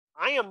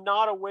am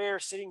not aware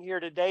sitting here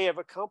today of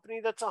a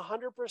company that's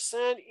 100%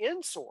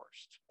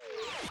 insourced.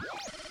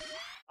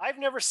 I've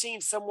never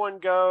seen someone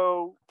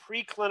go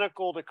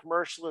preclinical to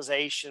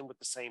commercialization with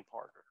the same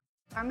partner.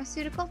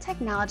 Pharmaceutical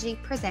Technology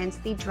presents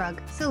the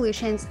Drug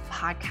Solutions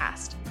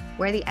podcast,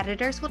 where the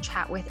editors will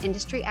chat with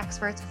industry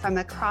experts from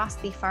across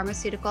the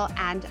pharmaceutical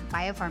and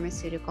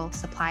biopharmaceutical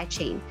supply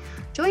chain.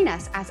 Join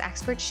us as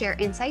experts share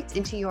insights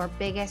into your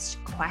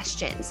biggest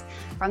questions,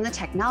 from the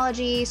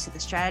technologies to the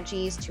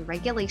strategies to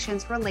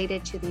regulations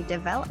related to the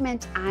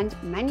development and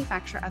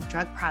manufacture of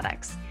drug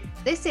products.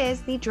 This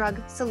is the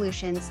Drug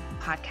Solutions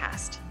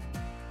podcast.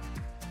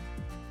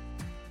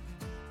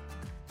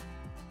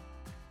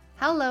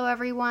 Hello,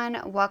 everyone.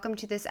 Welcome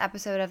to this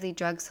episode of the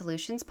Drug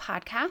Solutions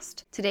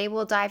podcast. Today,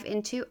 we'll dive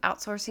into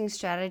outsourcing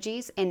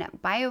strategies in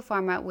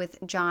biopharma with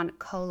John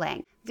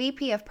Kolang,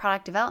 VP of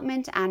Product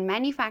Development and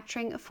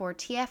Manufacturing for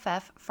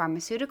TFF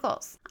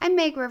Pharmaceuticals. I'm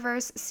Meg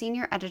Rivers,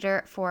 Senior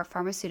Editor for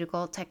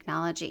Pharmaceutical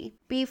Technology.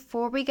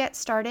 Before we get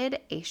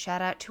started, a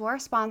shout out to our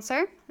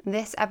sponsor.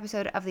 This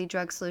episode of the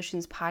Drug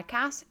Solutions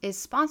podcast is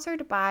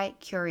sponsored by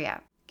Curia.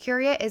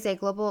 Curia is a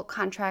global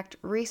contract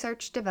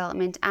research,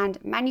 development,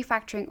 and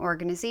manufacturing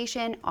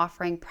organization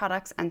offering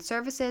products and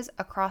services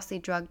across the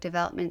drug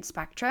development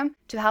spectrum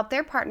to help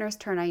their partners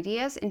turn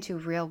ideas into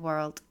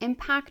real-world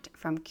impact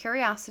from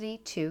curiosity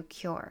to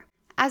cure.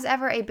 As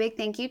ever, a big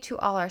thank you to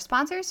all our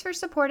sponsors for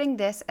supporting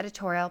this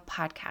editorial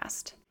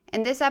podcast.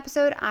 In this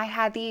episode, I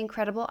had the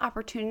incredible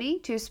opportunity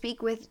to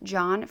speak with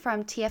John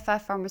from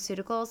TFF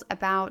Pharmaceuticals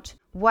about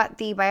what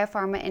the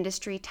biopharma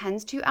industry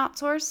tends to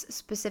outsource,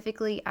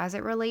 specifically as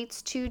it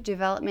relates to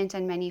development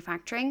and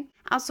manufacturing,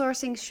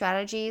 outsourcing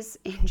strategies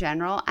in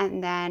general,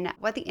 and then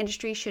what the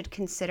industry should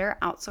consider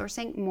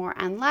outsourcing more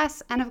and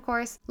less, and of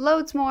course,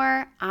 loads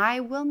more.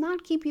 I will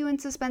not keep you in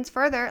suspense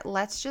further.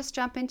 Let's just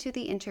jump into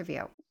the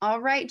interview.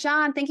 All right,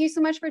 John, thank you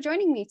so much for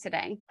joining me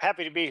today.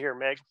 Happy to be here,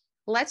 Meg.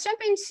 Let's jump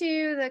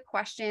into the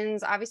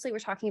questions. Obviously, we're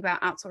talking about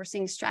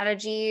outsourcing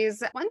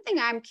strategies. One thing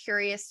I'm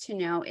curious to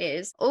know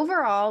is,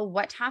 overall,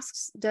 what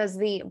tasks does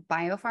the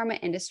biopharma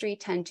industry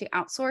tend to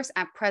outsource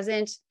at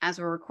present? As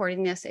we're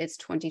recording this, it's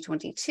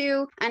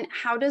 2022. And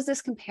how does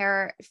this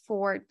compare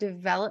for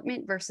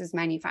development versus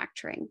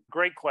manufacturing?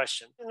 Great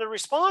question. And the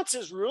response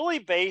is really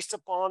based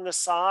upon the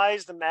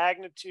size, the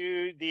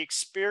magnitude, the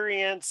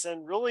experience,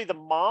 and really the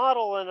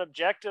model and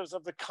objectives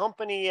of the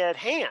company at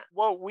hand.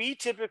 What we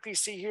typically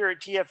see here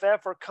at TFF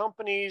are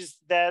companies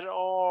that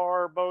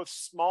are both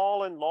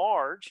small and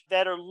large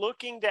that are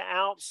looking to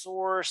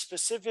outsource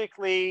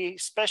specifically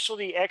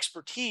specialty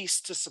expertise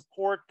to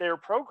support their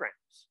programs.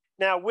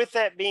 Now, with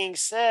that being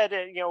said,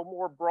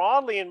 more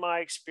broadly in my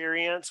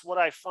experience, what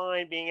I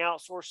find being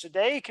outsourced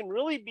today can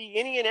really be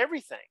any and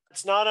everything.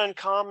 It's not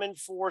uncommon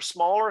for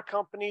smaller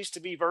companies to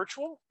be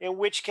virtual, in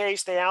which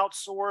case they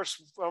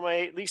outsource from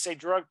at least a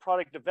drug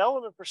product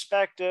development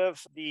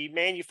perspective, the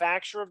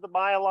manufacture of the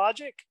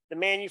biologic, the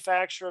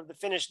manufacture of the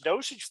finished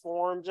dosage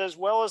forms, as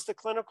well as the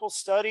clinical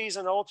studies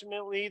and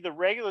ultimately the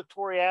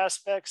regulatory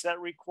aspects that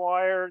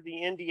require the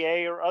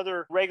NDA or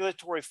other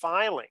regulatory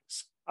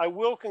filings. I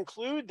will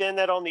conclude then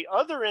that on the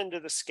other end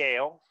of the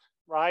scale,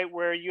 right,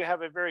 where you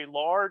have a very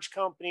large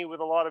company with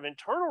a lot of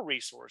internal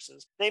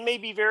resources, they may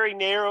be very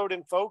narrowed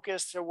and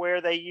focused to where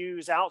they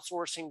use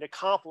outsourcing to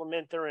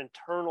complement their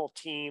internal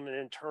team and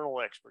internal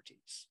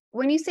expertise.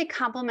 When you say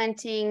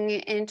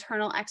complementing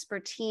internal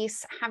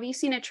expertise, have you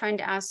seen a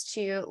trend as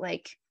to,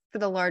 for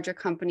the larger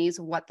companies,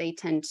 what they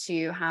tend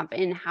to have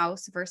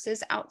in-house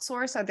versus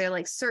outsource? Are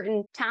there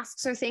certain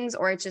tasks or things,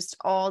 or it just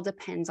all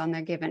depends on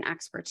their given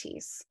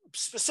expertise?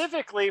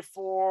 Specifically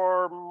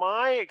for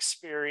my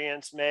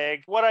experience,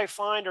 Meg, what I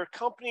find are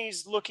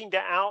companies looking to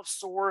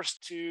outsource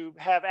to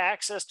have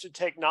access to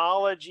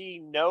technology,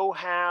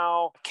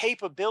 know-how,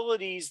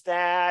 capabilities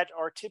that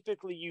are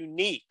typically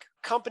unique.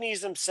 Companies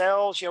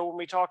themselves, when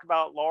we talk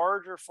about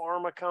larger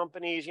pharma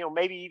companies,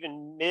 maybe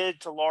even mid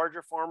to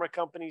larger pharma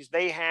companies,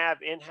 they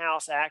have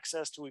in-house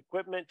access to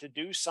equipment to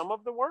do some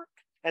of the work.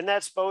 And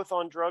that's both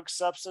on drug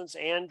substance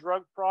and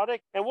drug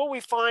product. And what we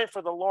find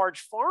for the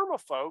large pharma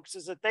folks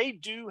is that they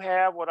do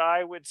have what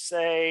I would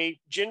say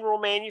general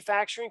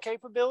manufacturing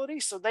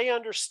capabilities. So they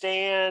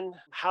understand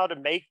how to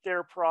make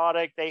their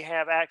product. They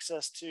have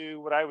access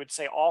to what I would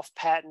say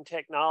off-patent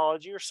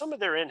technology or some of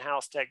their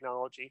in-house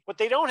technology. What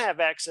they don't have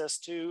access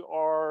to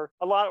are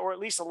a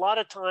lot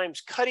of times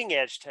cutting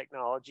edge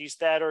technologies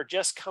that are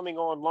just coming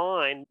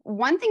online.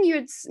 One thing you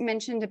had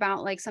mentioned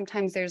about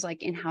sometimes there's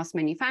in-house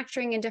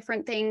manufacturing and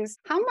different things.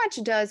 How much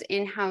does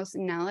in-house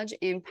knowledge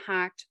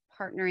impact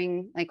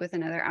partnering with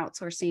another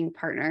outsourcing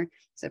partner?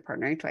 So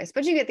partnering twice,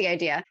 but you get the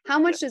idea. How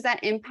much does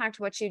that impact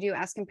what you do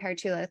as compared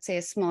to, let's say,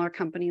 a smaller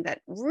company that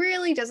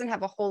really doesn't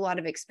have a whole lot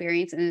of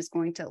experience and is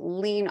going to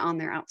lean on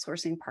their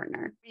outsourcing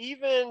partner?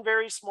 Even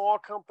very small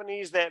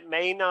companies that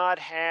may not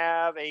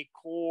have a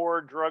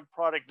core drug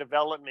product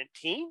development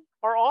team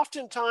are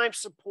oftentimes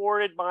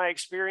supported by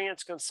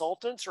experienced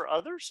consultants or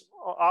others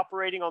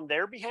operating on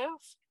their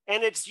behalf.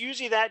 And it's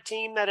usually that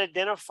team that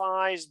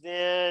identifies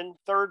then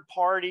third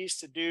parties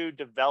to do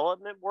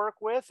development work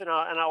with. And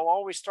I'll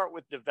always start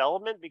with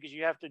development because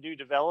you have to do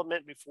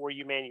development before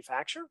you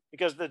manufacture,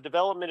 because the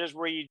development is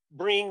where you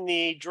bring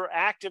the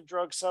active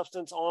drug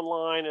substance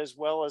online as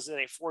well as in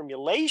a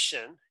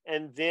formulation.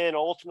 And then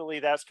ultimately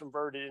that's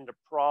converted into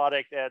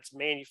product that's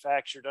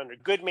manufactured under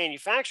good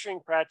manufacturing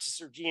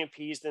practices or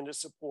GMPs, then to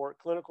support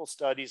clinical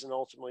studies and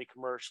ultimately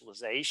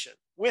commercialization.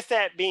 With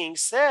that being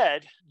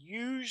said,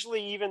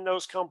 usually even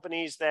those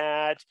companies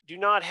that do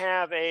not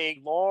have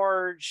a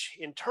large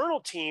internal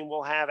team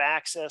will have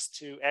access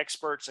to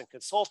experts and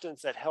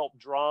consultants that help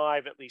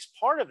drive at least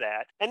part of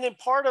that. And then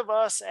part of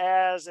us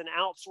as an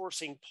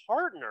outsourcing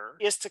partner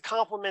is to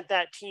complement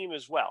that team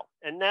as well.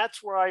 And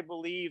that's where I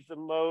believe the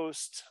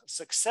most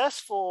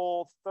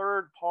successful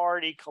third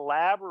party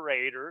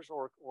collaborators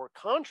or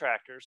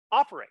contractors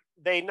operate.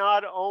 They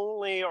not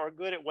only are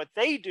good at what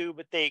they do,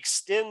 but they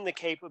extend the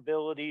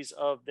capabilities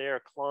of their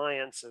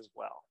clients as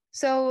well.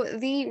 So,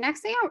 the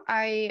next thing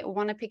I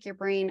want to pick your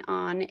brain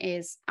on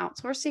is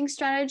outsourcing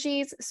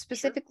strategies. Sure.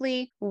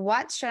 Specifically,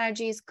 what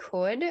strategies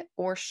could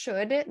or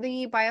should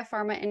the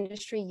biopharma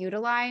industry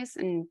utilize?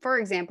 And for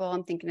example,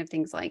 I'm thinking of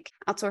things like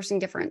outsourcing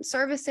different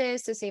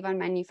services to save on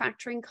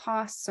manufacturing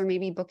costs, or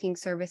maybe booking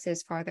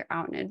services farther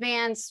out in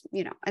advance,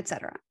 et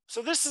cetera.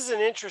 So this is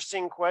an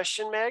interesting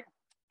question, Meg.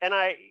 And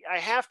I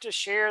have to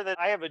share that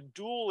I have a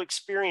dual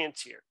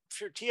experience here.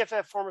 For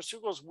TFF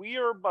Pharmaceuticals, we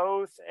are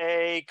both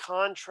a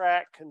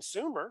contract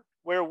consumer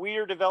where we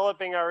are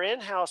developing our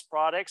in-house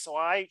products. So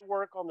I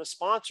work on the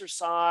sponsor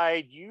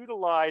side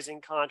utilizing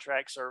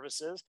contract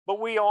services, but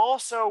we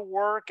also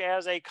work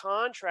as a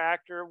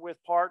contractor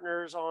with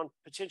partners on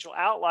potential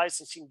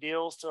out-licensing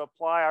deals to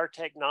apply our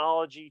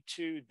technology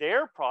to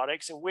their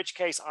products, in which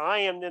case I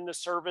am then the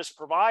service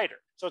provider.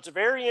 So it's a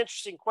very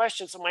interesting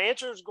question. So my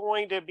answer is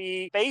going to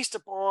be based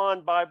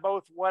upon by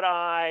both what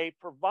I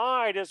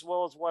provide as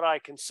well as what I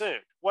consume.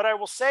 What I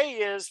will say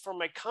is,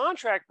 from a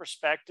contract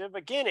perspective,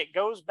 again, it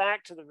goes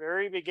back to the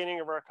very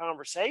beginning of our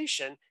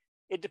conversation.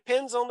 It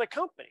depends on the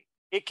company.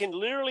 It can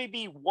literally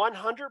be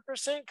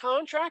 100%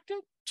 contracted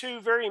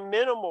to very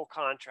minimal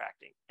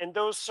contracting. And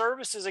those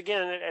services,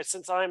 again,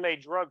 since I'm a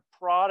drug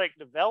product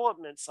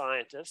development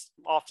scientist,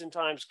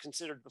 oftentimes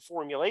considered the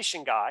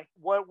formulation guy,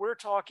 what we're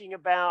talking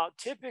about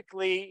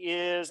typically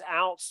is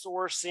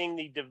outsourcing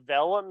the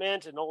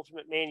development and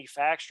ultimate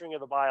manufacturing of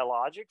the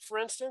biologic, for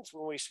instance,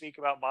 when we speak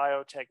about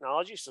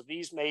biotechnology. So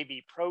these may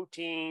be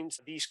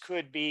proteins, these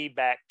could be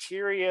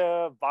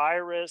bacteria,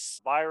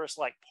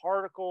 virus-like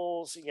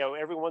particles.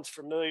 Everyone's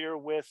familiar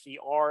with the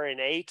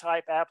RNA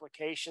type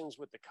applications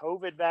with the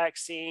COVID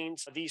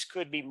vaccines. These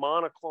could be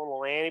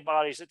monoclonal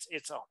antibodies.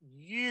 It's a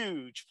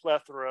huge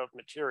plethora of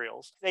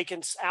materials. They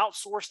can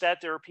outsource that.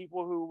 There are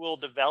people who will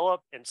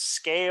develop and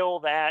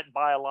scale that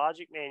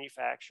biologic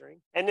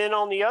manufacturing. And then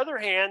on the other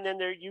hand, then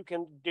you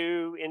can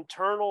do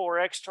internal or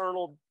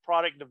external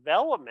product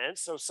development.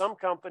 So some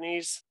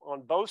companies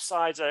on both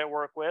sides that I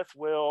work with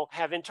will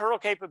have internal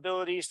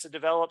capabilities to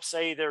develop,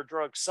 say, their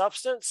drug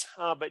substance,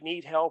 but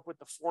need help with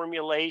the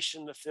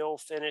formulation, the fill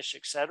finish,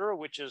 et cetera,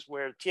 which is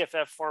where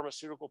TFF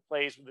Pharmaceutical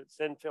plays with its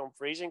thin film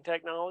freezing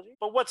technology.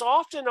 But what's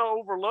often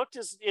overlooked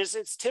is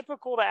it's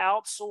typical to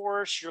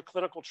outsource your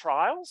clinical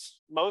trials.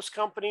 Most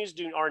companies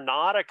are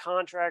not a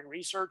contract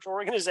research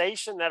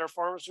organization that are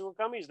pharmaceutical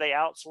companies. They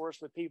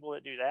outsource with people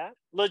that do that.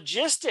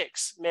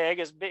 Logistics, Meg,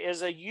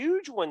 is a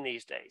huge one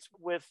these days.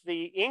 With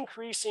the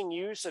increasing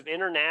use of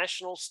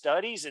international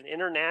studies and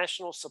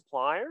international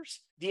suppliers,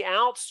 the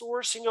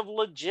outsourcing of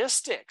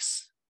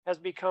logistics has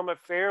become a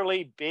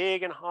fairly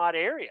big and hot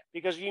area,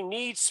 because you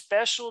need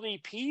specialty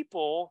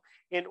people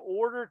in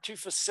order to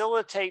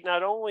facilitate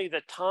not only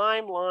the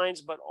timelines,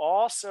 but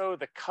also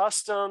the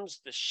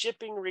customs, the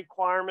shipping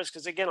requirements.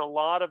 Because again, a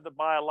lot of the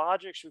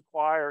biologics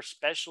require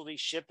specialty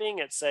shipping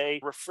at, say,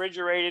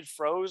 refrigerated,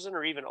 frozen,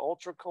 or even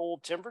ultra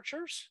cold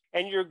temperatures.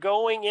 And you're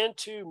going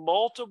into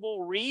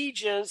multiple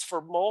regions for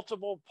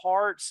multiple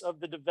parts of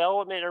the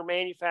development or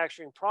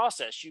manufacturing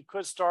process. You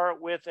could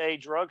start with a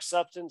drug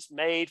substance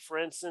made, for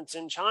instance,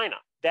 in China.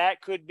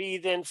 That could be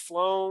then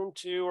flown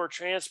to or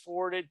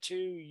transported to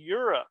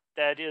Europe.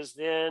 That is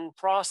then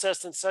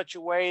processed in such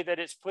a way that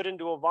it's put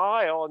into a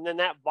vial, and then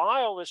that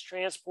vial is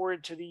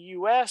transported to the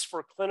US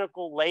for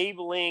clinical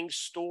labeling,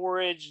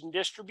 storage, and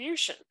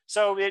distribution.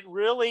 So it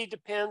really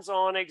depends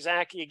on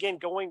exactly, again,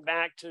 going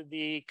back to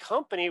the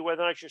company,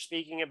 whether or not you're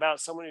speaking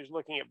about someone who's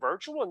looking at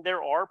virtual, and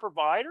there are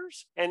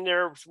providers, and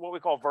there's what we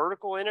call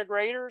vertical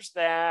integrators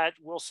that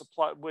will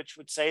supply, which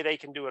would say they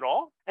can do it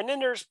all. And then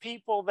there's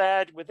people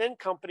that within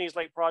companies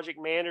like project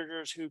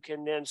managers who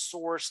can then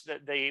source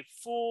the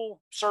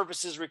full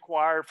services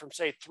required from,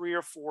 say, 3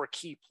 or 4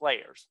 key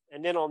players.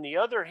 And then on the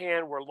other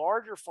hand, where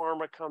larger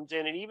pharma comes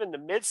in, and even the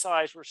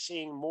mid-size we're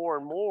seeing more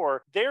and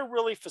more, they're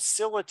really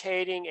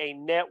facilitating a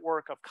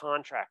network of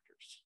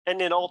contractors. And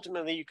then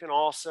ultimately, you can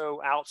also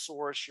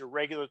outsource your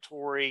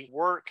regulatory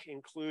work,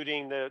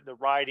 including the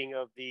writing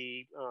of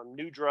the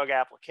new drug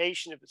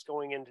application if it's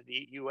going into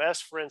the US,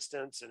 for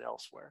instance, and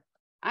elsewhere.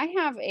 I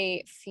have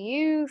a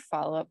few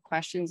follow-up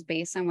questions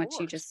based on Of what you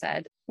course. just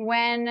said.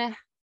 When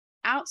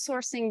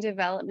outsourcing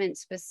development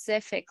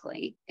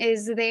specifically,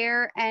 is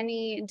there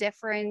any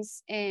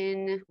difference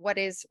in what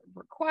is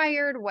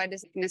required, what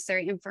is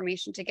necessary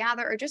information to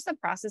gather, or just the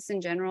process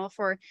in general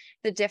for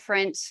the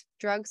different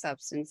drug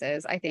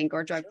substances, I think,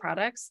 or drug Sure.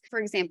 products? For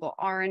example,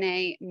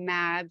 RNA,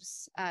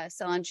 MABs,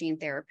 cell and gene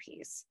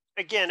therapies.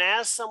 Again,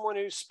 as someone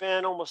who's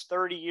spent almost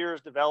 30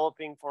 years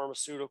developing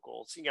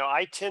pharmaceuticals,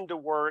 I tend to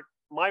work,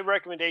 my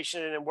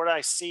recommendation and what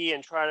I see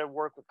and try to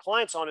work with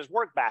clients on is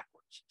work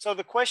backwards. So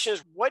the question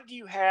is, what do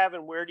you have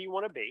and where do you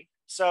want to be?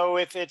 So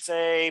if it's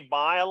a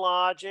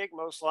biologic,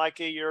 most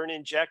likely you're an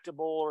injectable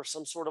or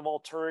some sort of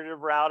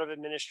alternative route of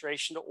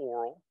administration to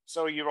oral.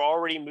 So you're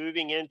already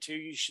moving into,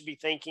 you should be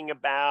thinking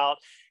about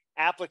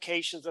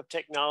applications of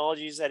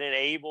technologies that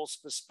enable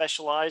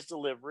specialized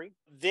delivery.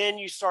 Then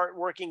you start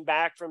working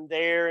back from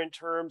there in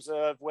terms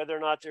of whether or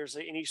not there's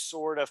any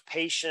sort of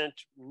patient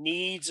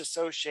needs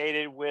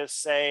associated with,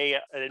 say,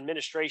 an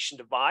administration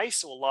device.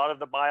 So a lot of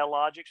the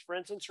biologics, for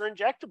instance, are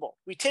injectable.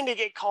 We tend to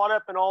get caught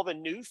up in all the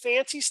new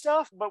fancy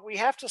stuff, but we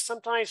have to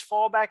sometimes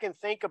fall back and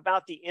think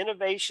about the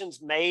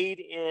innovations made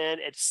in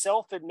its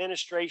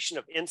self-administration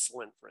of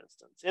insulin, for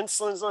instance.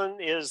 Insulin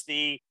is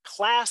the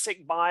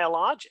classic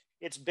biologic.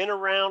 It's been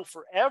around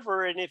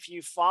forever. And if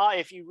you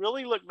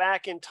really look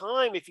back in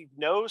time, if you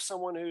know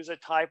someone who's a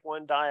type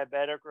 1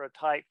 diabetic or a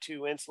type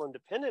 2 insulin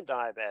dependent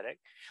diabetic,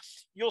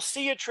 you'll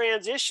see a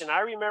transition.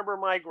 I remember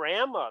my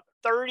grandmother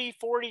 30,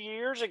 40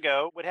 years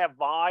ago would have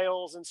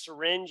vials and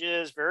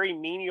syringes, very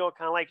menial,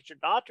 kind of like at your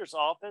doctor's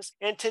office.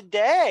 And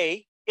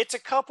today it's a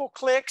couple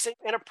clicks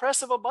and a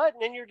press of a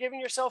button and you're giving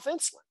yourself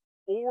insulin.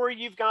 Or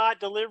you've got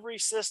delivery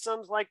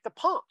systems like the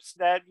pumps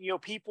that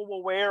people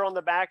will wear on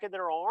the back of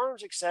their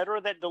arms, et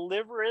cetera, that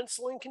deliver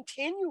insulin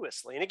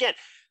continuously. And again,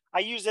 I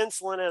use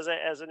insulin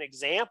as an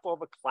example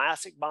of a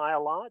classic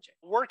biologic.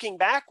 Working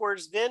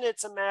backwards, then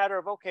it's a matter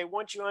of, okay,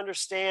 once you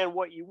understand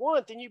what you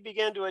want, then you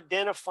begin to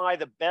identify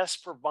the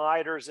best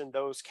providers in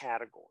those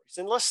categories.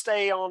 And let's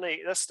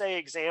stay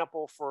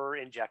example for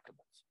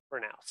injectables for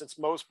now, since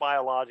most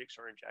biologics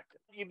are injected.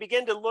 You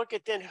begin to look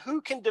at then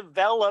who can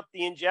develop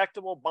the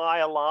injectable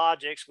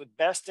biologics with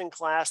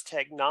best-in-class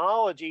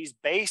technologies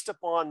based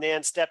upon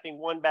then stepping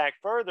one back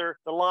further,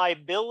 the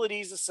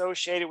liabilities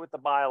associated with the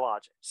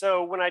biologic.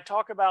 So when I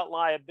talk about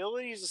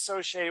liabilities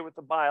associated with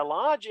the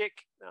biologic,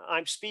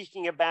 I'm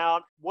speaking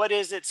about what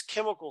is its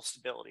chemical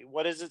stability,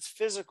 what is its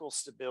physical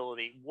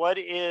stability, what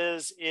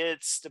is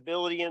its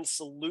stability in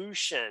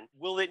solution,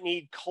 will it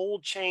need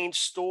cold chain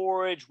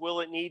storage, will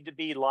it need to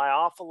be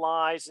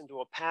lyophilized into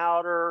a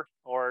powder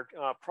or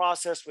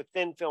processed with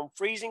thin film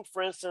freezing,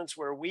 for instance,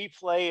 where we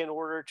play in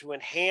order to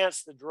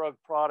enhance the drug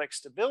product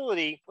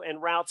stability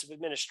and routes of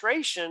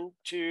administration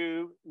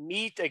to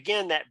meet,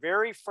 again, that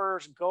very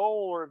first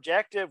goal or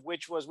objective,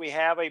 which was we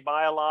have a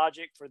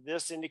biologic for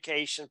this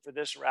indication, for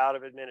this route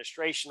of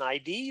administration,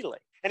 ideally.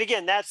 And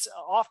again, that's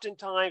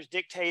oftentimes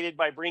dictated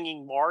by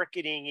bringing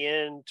marketing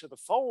into the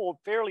fold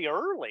fairly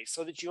early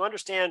so that you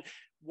understand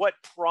what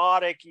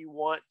product you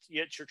want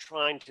yet you're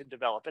trying to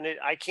develop. And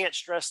I can't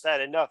stress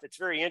that enough. It's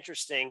very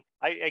interesting.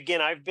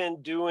 I've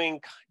been doing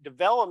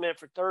development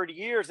for 30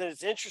 years, and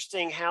it's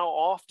interesting how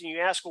often you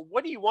ask, well,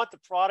 what do you want the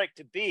product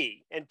to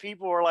be? And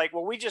people are like,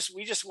 well, we just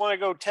want to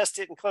go test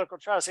it in clinical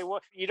trials. I say,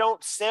 well, you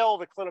don't sell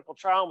the clinical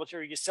trial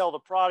material, you sell the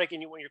product,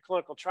 and you want your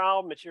clinical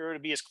trial material to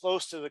be as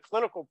close to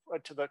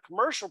the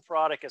commercial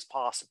product as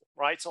possible,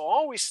 right? So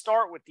always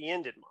start with the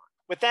end in mind.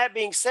 With that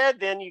being said,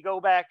 then you go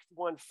back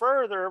one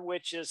further,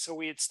 which is, so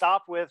we had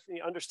stopped with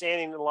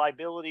understanding the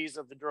liabilities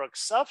of the drug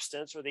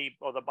substance or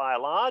the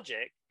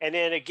biologic. And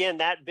then again,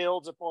 that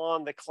builds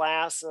upon the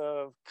class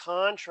of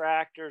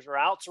contractors or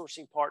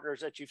outsourcing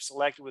partners that you've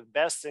selected with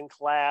best in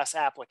class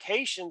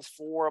applications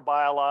for a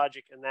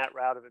biologic in that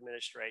route of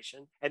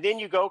administration. And then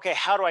you go, okay,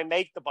 how do I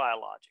make the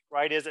biologic,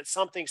 right? Is it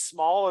something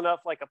small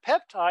enough like a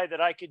peptide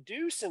that I could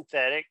do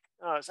synthetic?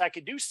 So I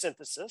could do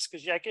synthesis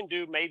because I can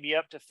do maybe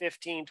up to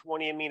 15,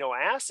 20 amino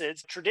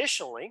acids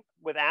traditionally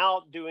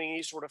without doing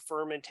any sort of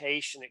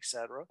fermentation, et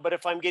cetera. But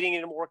if I'm getting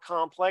into more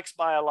complex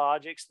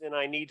biologics, then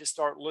I need to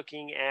start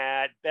looking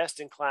at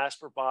best-in-class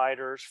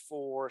providers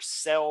for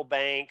cell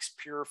banks,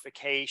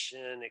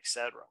 purification, et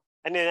cetera.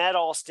 And then that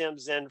all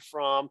stems in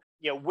from,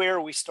 where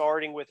are we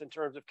starting with in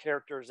terms of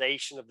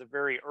characterization of the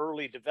very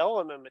early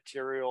development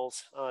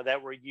materials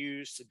that were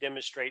used to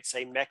demonstrate,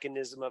 say,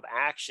 mechanism of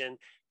action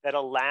that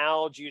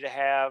allowed you to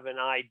have an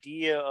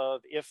idea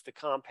of if the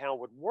compound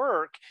would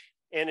work,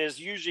 and is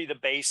usually the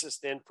basis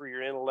then for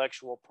your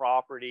intellectual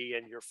property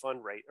and your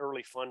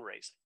early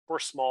fundraising for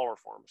smaller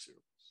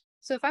pharmaceuticals.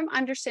 So, if I'm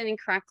understanding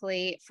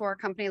correctly, for a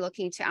company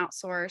looking to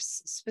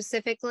outsource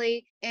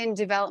specifically in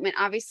development,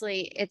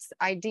 obviously it's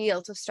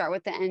ideal to start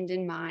with the end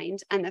in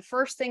mind. And the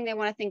first thing they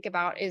want to think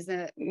about is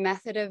the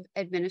method of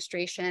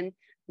administration,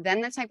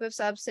 then the type of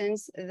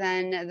substance,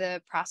 then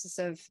the process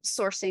of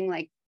sourcing,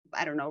 like,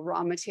 I don't know,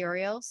 raw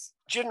materials.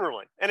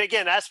 Generally. And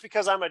again, that's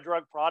because I'm a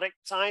drug product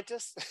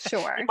scientist.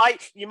 Sure.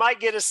 You might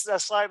get a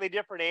slightly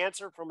different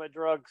answer from a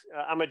drug.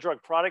 I'm a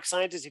drug product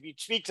scientist. If you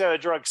speak to a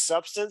drug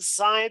substance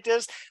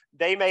scientist,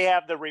 they may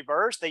have the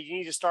reverse. They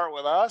need to start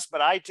with us,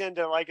 but I tend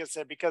to, like I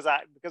said, because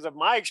of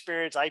my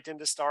experience, I tend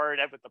to start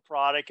with the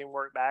product and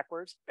work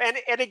backwards.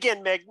 And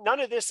again, Meg,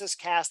 none of this is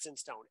cast in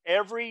stone.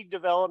 Every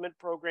development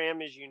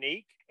program is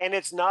unique. And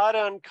it's not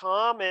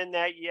uncommon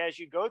that as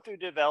you go through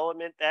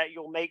development that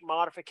you'll make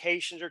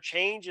modifications or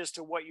changes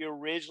to what you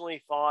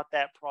originally thought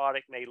that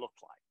product may look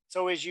like.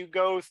 So as you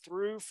go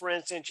through, for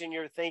instance, and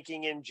you're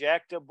thinking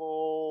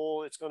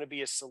injectable, it's going to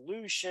be a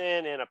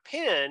solution and a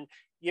pen,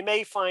 you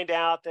may find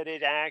out that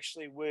it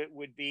actually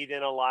would be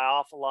then a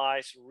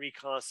lyophilized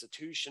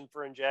reconstitution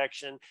for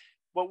injection.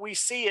 What we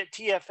see at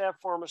TFF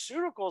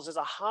Pharmaceuticals is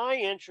a high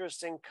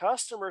interest in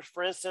customers.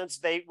 For instance,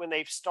 when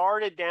they've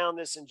started down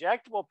this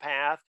injectable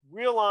path,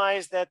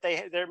 realize that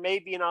there may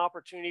be an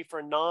opportunity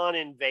for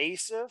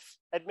non-invasive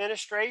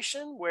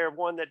administration, where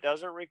one that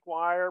doesn't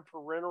require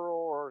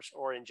parenteral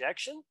or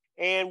injection.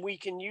 And we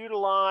can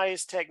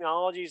utilize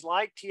technologies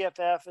like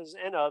TFF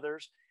and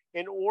others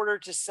in order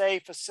to, say,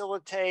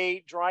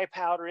 facilitate dry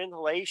powder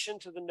inhalation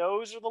to the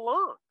nose or the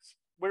lungs,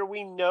 where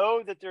we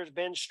know that there's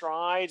been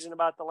strides in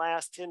about the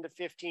last 10 to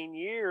 15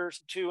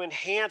 years to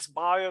enhance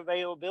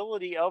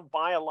bioavailability of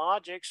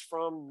biologics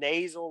from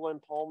nasal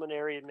and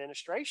pulmonary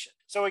administration.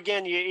 So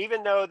again,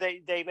 even though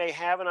they may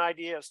have an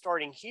idea of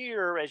starting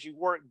here, as you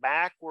work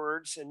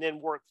backwards and then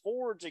work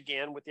forwards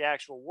again with the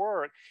actual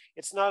work,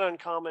 it's not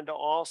uncommon to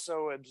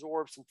also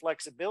absorb some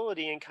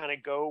flexibility and kind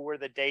of go where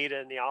the data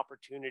and the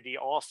opportunity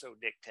also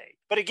dictate.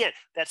 But again,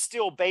 that's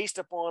still based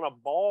upon a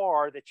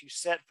bar that you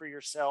set for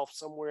yourself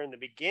somewhere in the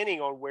beginning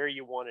on where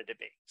you wanted to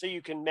be. So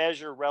you can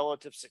measure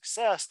relative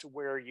success to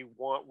where you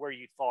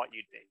thought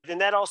you'd be. Then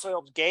that also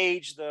helps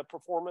gauge the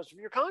performance of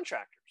your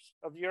contractors,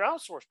 of your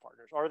outsource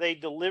partners. Are they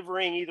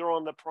delivering either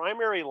on the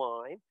primary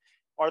line?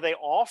 Are they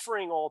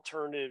offering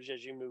alternatives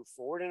as you move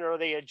forward? And are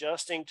they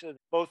adjusting to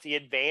both the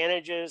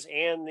advantages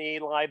and the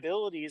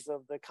liabilities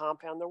of the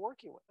compound they're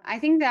working with? I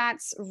think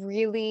that's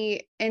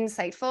really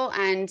insightful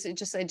and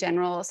just a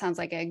general, sounds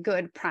like a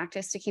good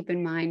practice to keep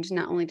in mind,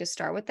 not only to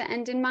start with the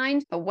end in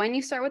mind, but when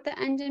you start with the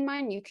end in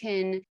mind, you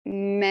can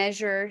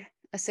measure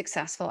a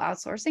successful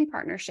outsourcing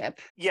partnership.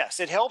 Yes,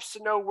 it helps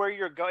to know where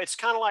you're going. It's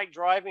kind of like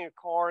driving a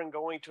car and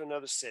going to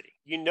another city.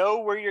 You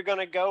know where you're going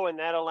to go, and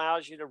that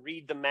allows you to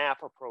read the map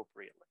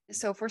appropriately.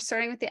 So if we're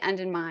starting with the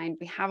end in mind,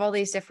 we have all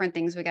these different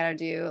things we got to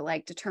do,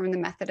 like determine the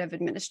method of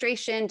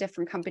administration.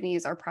 Different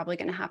companies are probably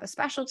going to have a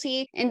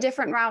specialty in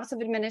different routes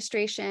of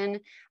administration,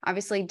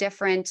 obviously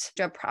different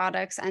drug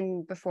products,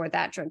 and before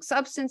that, drug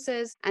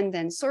substances, and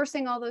then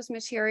sourcing all those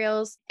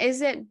materials.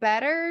 Is it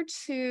better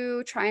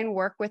to try and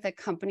work with a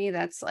company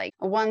that's like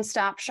a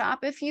one-stop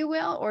shop, if you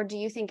will? Or do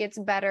you think it's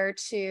better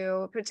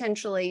to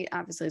potentially,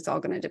 obviously it's all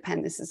going to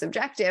depend, this is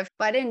objective,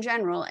 but in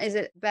general, is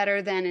it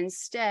better than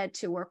instead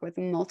to work with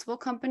multiple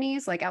companies,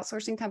 like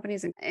outsourcing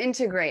companies, and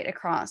integrate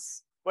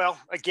across? Well,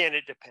 again,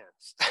 it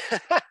depends,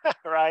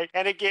 right?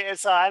 And again,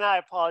 and I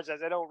apologize.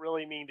 I don't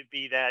really mean to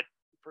be that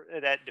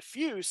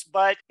diffuse,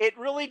 but it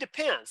really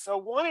depends. So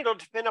one, it'll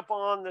depend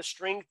upon the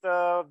strength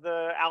of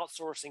the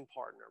outsourcing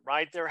partner,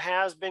 right? There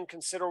has been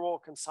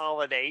considerable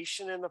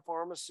consolidation in the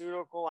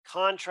pharmaceutical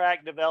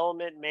contract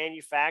development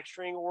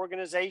manufacturing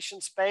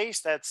organization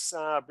space. That's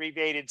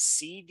abbreviated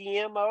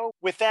CDMO.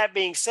 With that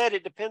being said,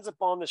 it depends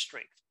upon the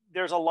strength.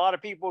 There's a lot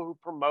of people who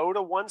promote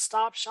a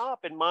one-stop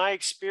shop. In my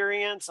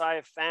experience, I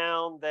have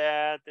found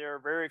that there are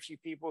very few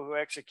people who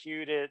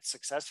execute it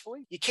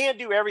successfully. You can't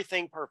do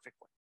everything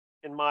perfectly,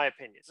 in my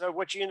opinion. So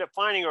what you end up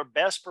finding are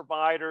best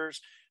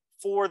providers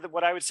for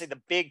what I would say the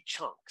big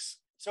chunks.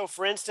 So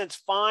for instance,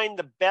 find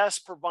the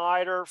best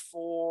provider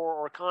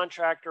or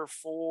contractor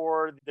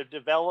for the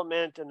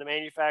development and the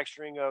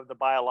manufacturing of the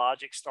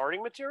biologic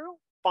starting material.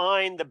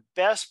 Find the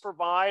best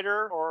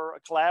provider or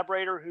a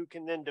collaborator who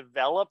can then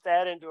develop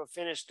that into a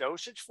finished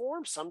dosage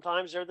form.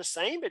 Sometimes they're the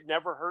same. It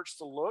never hurts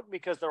to look,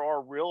 because there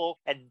are real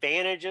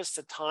advantages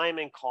to time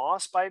and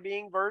cost by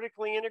being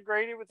vertically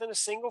integrated within a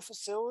single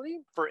facility.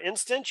 For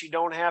instance, you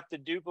don't have to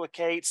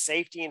duplicate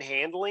safety and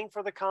handling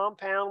for the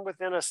compound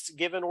within a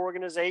given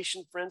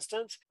organization, for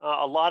instance.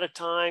 A lot of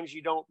times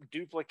you don't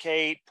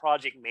duplicate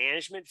project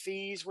management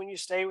fees when you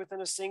stay within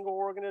a single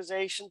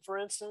organization, for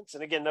instance.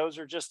 And again, those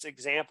are just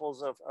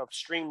examples of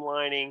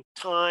streamlining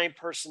time,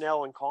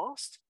 personnel, and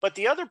cost. But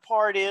the other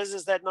part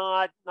is that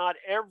not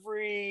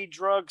every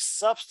drug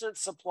substance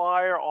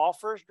supplier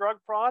offers drug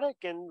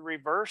product, and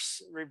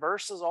reverse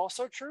is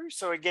also true.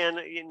 So again,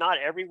 not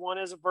everyone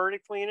is a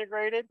vertically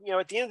integrated.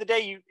 At the end of the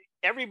day,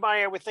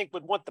 everybody, I would think,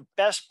 would want the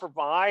best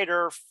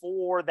provider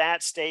for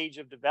that stage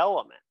of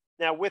development.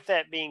 Now, with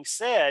that being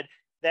said,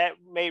 that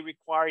may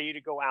require you to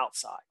go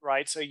outside,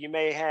 right? So you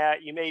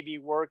may be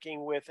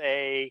working with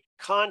a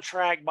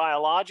contract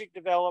biologic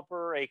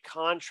developer, a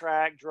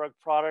contract drug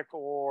product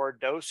or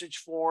dosage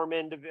form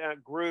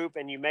group,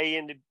 and you may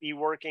end up be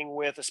working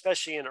with,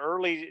 especially in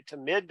early to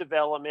mid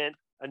development,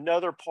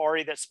 another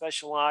party that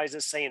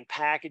specializes, say, in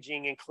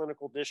packaging and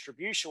clinical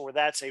distribution, where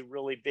that's a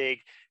really big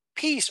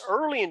piece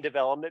early in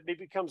development. It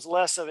becomes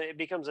it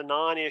becomes a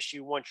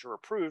non-issue once you're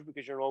approved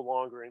because you're no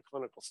longer in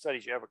clinical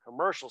studies. You have a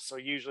commercial. So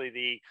usually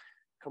the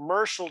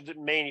commercial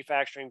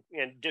manufacturing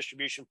and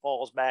distribution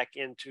falls back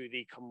into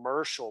the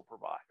commercial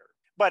provider.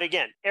 But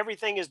again,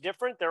 everything is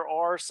different. There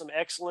are some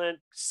excellent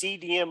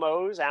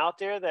CDMOs out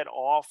there that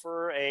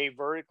offer a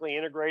vertically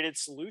integrated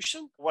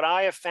solution. What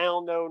I have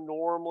found, though,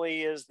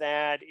 normally is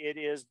that it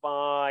is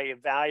by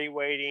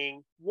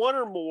evaluating one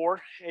or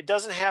more. It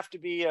doesn't have to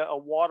be a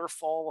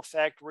waterfall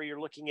effect where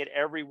you're looking at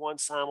everyone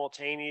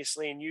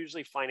simultaneously, and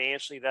usually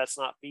financially that's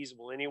not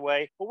feasible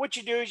anyway. But what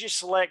you do is you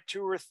select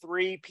 2 or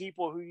 3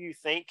 people who you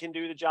think can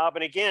do the job.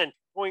 And again,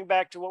 going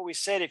back to what we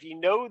said, if you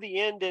know the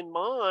end in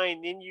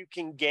mind, then you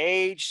can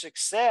gauge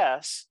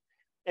success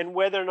and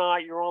whether or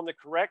not you're on the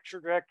correct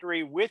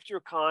trajectory with your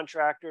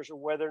contractors, or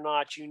whether or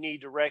not you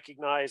need to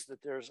recognize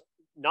that there's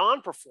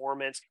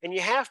non-performance and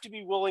you have to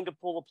be willing to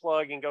pull the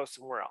plug and go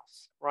somewhere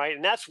else, right?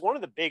 And that's one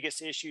of the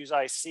biggest issues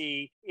I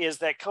see, is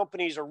that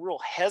companies are real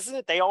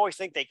hesitant. They always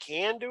think they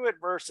can do it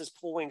versus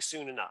pulling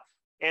soon enough.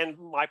 And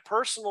my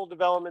personal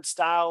development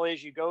style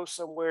is you go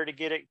somewhere to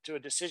get it to a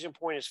decision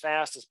point as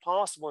fast as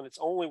possible. And it's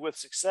only with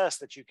success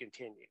that you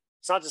continue.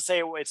 It's not to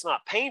say it's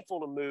not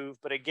painful to move,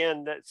 but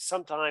again, that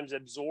sometimes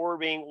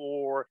absorbing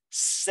or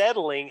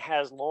settling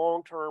has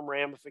long-term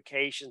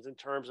ramifications in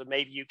terms of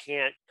maybe you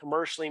can't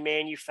commercially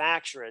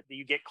manufacture it, that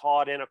you get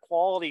caught in a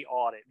quality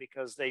audit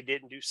because they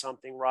didn't do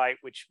something right,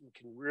 which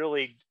can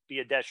really be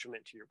a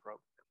detriment to your program.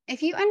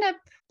 If you end up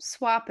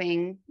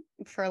swapping,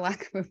 for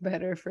lack of a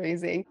better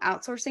phrasing,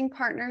 outsourcing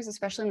partners,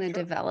 especially in the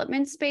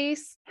development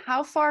space,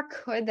 how far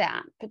could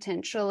that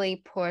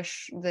potentially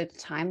push the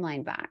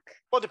timeline back?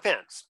 Well, it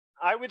depends.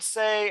 I would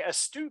say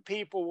astute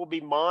people will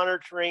be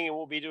monitoring and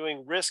will be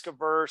doing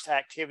risk-averse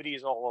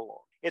activities all along.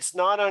 It's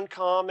not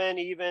uncommon,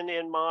 even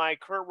in my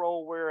current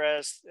role,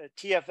 whereas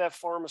TFF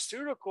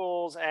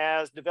Pharmaceuticals,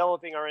 as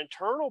developing our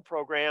internal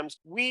programs,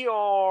 we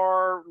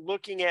are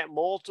looking at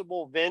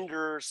multiple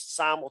vendors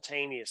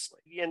simultaneously.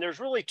 And there's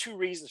really 2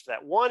 reasons for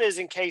that. One is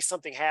in case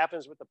something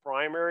happens with the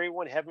primary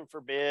one, heaven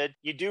forbid.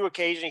 You do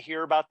occasionally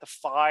hear about the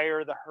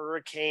fire, the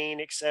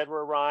hurricane, et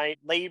cetera, right?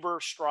 Labor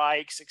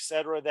strikes, et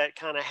cetera, that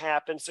kind of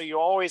happen. So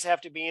you always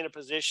have to be in a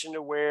position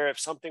to where if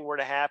something were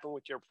to happen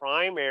with your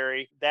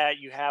primary, that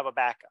you have a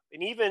backup.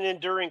 And even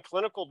during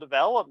clinical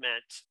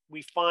development,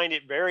 we find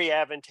it very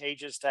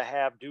advantageous to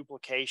have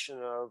duplication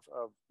of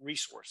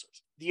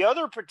resources. The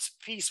other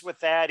piece with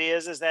that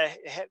is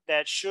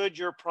that should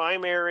your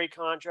primary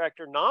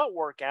contractor not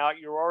work out,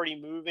 you're already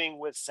moving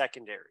with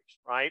secondaries,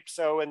 right?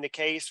 So in the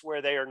case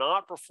where they are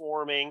not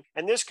performing,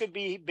 and this could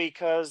be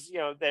because,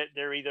 that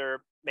they're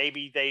either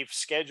maybe they've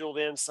scheduled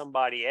in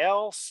somebody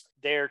else,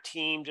 their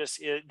team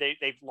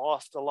they've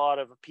lost a lot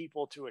of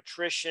people to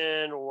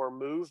attrition or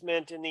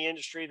movement in the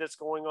industry that's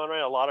going on, right?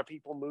 A lot of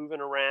people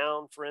moving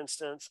around, for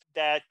instance,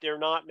 that they're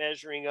not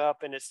measuring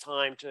up, and it's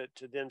time to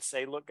then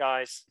say, look,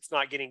 guys, it's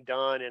not getting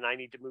done and I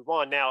need to move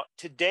on. Now,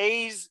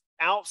 today's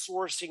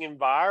outsourcing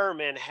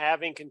environment,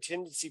 having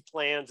contingency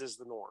plans is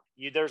the norm.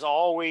 There's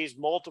always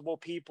multiple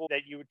people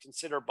that you would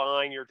consider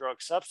buying your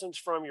drug substance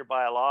from, your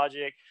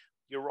biologic.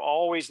 You're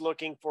always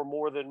looking for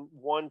more than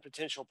one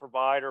potential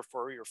provider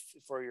for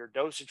your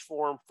dosage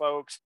form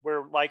folks,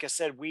 where, like I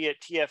said, we at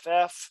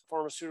TFF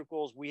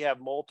Pharmaceuticals, we have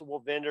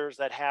multiple vendors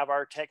that have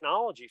our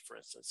technology, for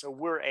instance. So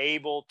we're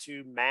able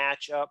to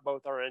match up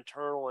both our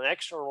internal and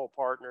external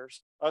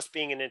partners. Us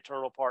being an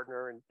internal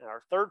partner and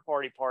our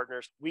third-party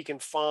partners, we can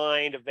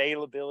find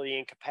availability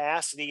and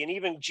capacity and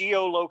even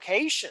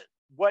geolocation.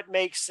 What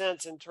makes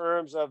sense in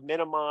terms of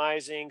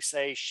minimizing,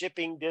 say,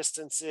 shipping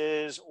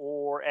distances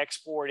or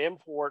export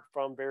import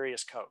from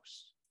various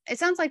coasts? It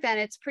sounds like then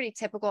it's pretty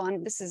typical,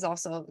 and this is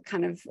also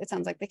it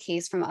sounds like the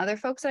case from other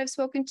folks that I've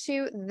spoken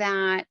to,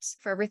 that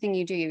for everything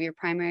you do, you have your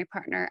primary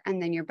partner and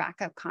then your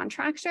backup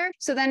contractor.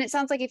 So then it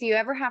sounds like if you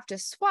ever have to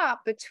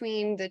swap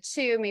between the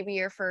two, maybe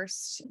your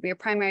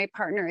primary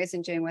partner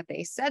isn't doing what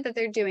they said that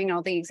they're doing,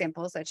 all the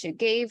examples that you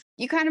gave,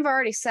 you kind of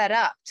already set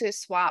up to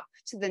swap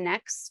to the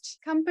next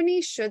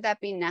company, should that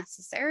be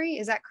necessary.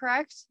 Is that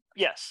correct?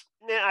 Yes.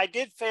 Now, I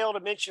did fail to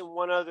mention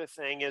one other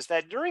thing, is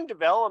that during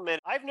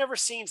development, I've never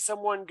seen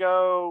someone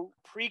go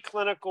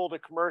preclinical to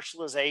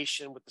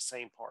commercialization with the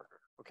same partner.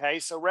 Okay,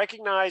 so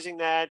recognizing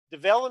that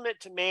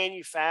development to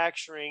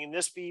manufacturing, and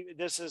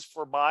this is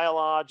for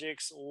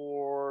biologics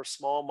or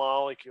small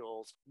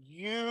molecules,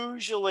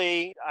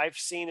 usually I've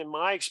seen in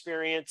my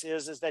experience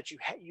is that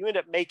you end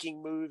up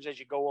making moves as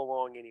you go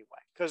along anyway,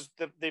 because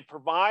the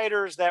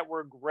providers that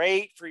were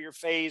great for your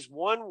phase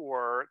 1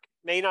 work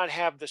may not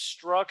have the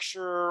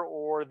structure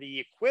or the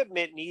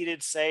equipment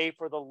needed, say,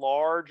 for the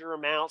larger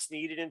amounts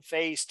needed in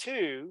phase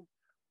 2.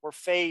 or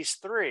phase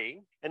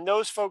 3. And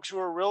those folks who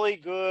are really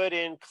good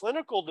in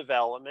clinical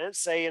development,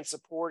 say in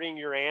supporting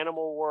your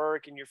animal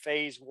work in your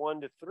phase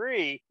 1 to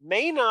 3,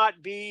 may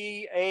not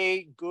be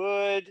a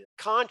good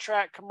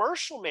contract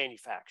commercial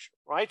manufacturer,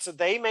 right? So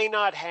they may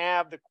not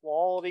have the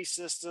quality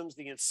systems,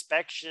 the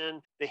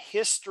inspection, the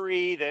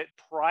history, the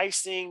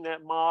pricing,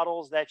 that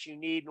models that you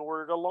need in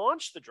order to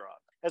launch the drug,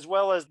 as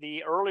well as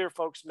the earlier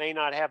folks may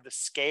not have the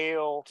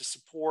scale to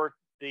support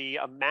the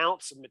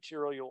amounts of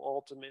material you'll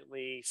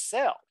ultimately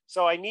sell.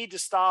 So I need to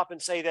stop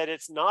and say that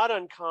it's not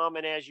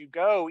uncommon as you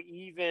go,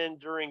 even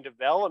during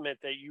development,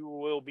 that you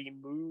will be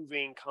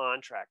moving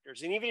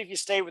contractors. And even if you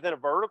stay within a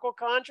vertical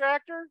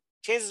contractor,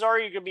 chances are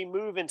you're going to be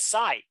moving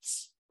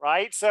sites.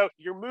 Right. So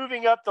you're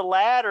moving up the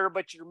ladder,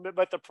 but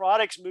the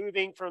product's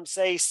moving from,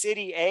 say,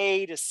 city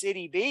A to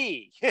city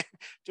B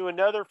to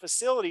another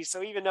facility.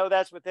 So even though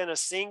that's within a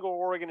single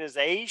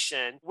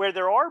organization, where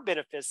there are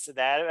benefits to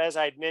that, as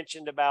I'd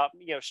mentioned about,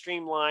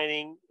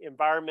 streamlining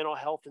environmental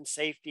health and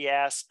safety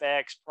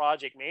aspects,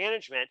 project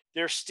management,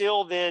 there's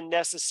still then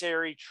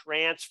necessary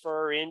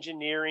transfer,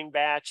 engineering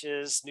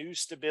batches, new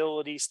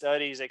stability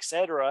studies, et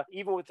cetera,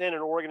 even within an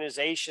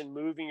organization,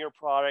 moving your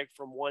product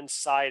from one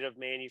site of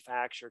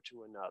manufacture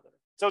to another.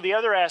 So the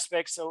other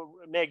aspects, so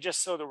Meg,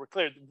 just so that we're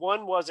clear,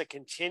 one was a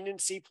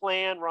contingency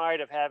plan, right,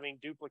 of having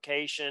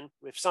duplication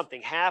if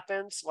something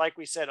happens, like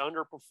we said,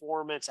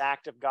 underperformance,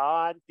 act of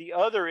God. The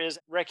other is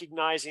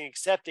recognizing,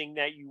 accepting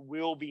that you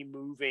will be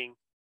moving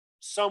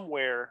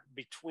somewhere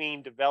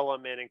between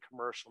development and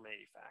commercial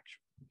manufacturing.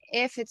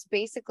 If it's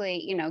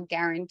basically,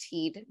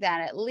 guaranteed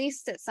that at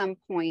least at some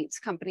point,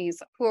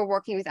 companies who are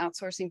working with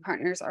outsourcing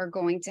partners are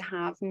going to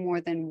have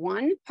more than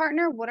one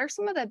partner, what are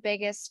some of the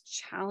biggest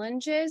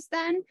challenges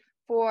then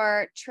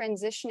for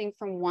transitioning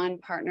from one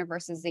partner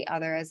versus the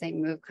other as they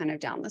move kind of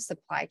down the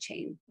supply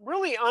chain?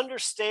 Really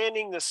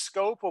understanding the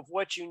scope of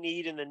what you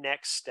need in the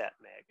next step,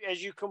 Meg.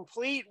 As you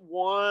complete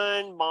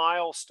one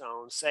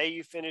milestone, say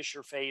you finish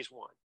your phase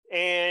 1,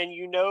 and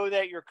you know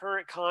that your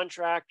current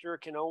contractor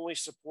can only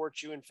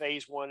support you in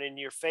phase 1, and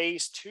your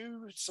phase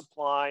 2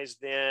 supplies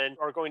then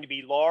are going to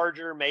be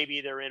larger.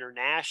 Maybe they're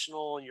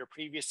international and your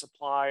previous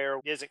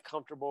supplier isn't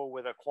comfortable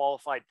with a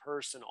qualified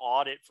person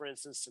audit, for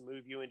instance, to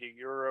move you into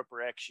Europe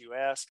or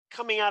ex-US.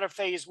 Coming out of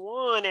phase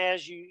 1,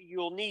 as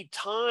you'll need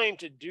time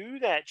to do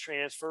that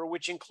transfer,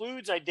 which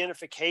includes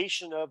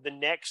identification of the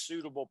next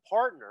suitable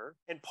partner.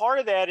 And part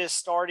of that is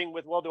starting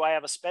with, well, do I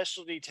have a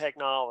specialty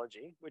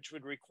technology, which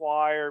would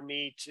require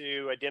me to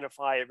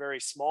identify a very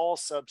small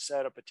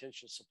subset of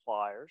potential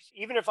suppliers.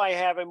 Even if I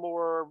have a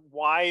more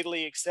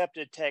widely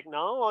accepted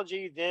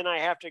technology, then I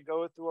have to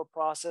go through a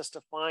process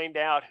to find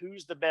out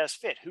who's the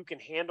best fit, who can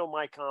handle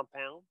my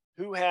compound,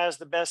 who has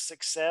the best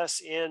success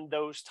in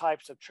those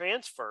types of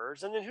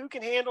transfers, and then who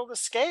can handle the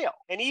scale.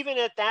 And even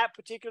at that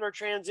particular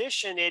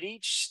transition, at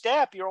each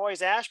step, you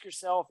always ask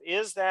yourself,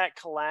 is that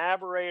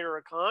collaborator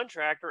or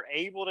contractor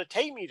able to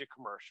take me to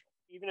commercial?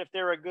 Even if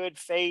they're a good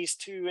phase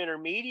 2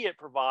 intermediate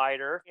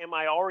provider, am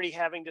I already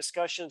having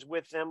discussions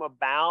with them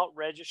about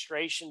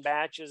registration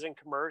batches and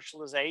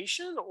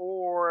commercialization?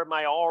 Or am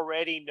I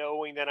already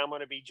knowing that I'm going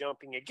to be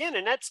jumping again?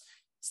 And it's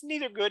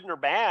neither good nor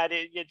bad.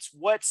 It's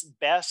what's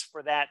best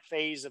for that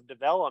phase of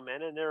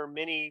development. And there are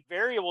many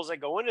variables that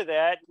go into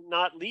that,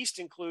 not least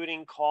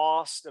including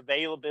cost,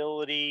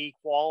 availability,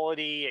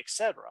 quality, et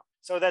cetera.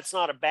 So that's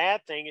not a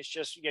bad thing. It's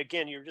just,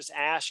 again, you're just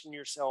asking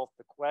yourself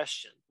the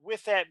question.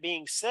 With that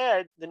being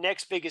said, the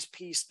next biggest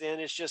piece then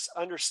is just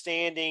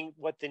understanding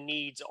what the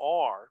needs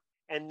are.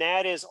 And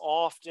that is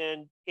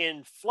often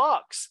in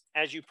flux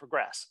as you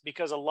progress,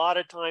 because a lot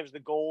of times the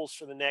goals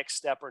for the next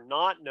step are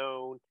not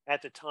known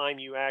at the time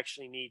you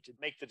actually need to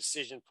make the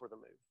decision for the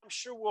move. I'm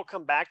sure we'll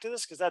come back to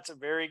this because that's a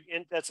very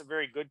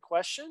good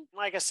question.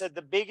 Like I said,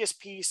 the biggest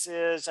piece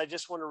is, I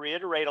just want to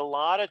reiterate, a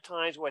lot of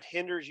times what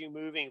hinders you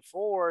moving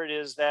forward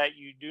is that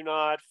you do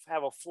not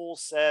have a full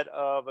set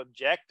of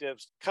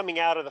objectives coming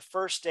out of the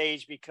first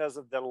stage because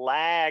of the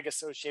lag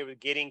associated with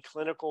getting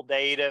clinical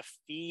data,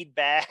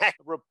 feedback,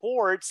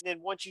 reports. And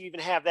then once you even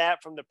have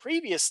that from the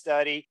previous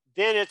study,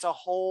 then it's a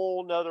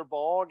whole nother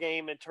ball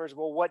game in terms of,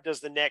 well, what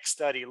does the next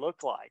study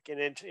look like?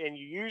 And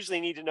you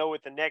usually need to know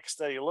what the next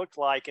study looked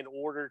like in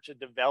order to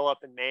develop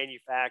and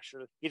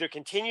manufacture, either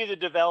continue the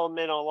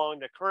development along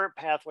the current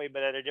pathway,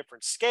 but at a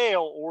different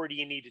scale, or do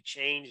you need to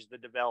change the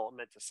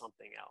development to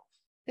something else?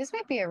 This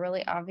might be a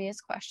really obvious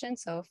question,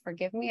 so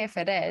forgive me if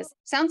it is.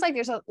 Sounds like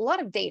there's a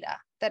lot of data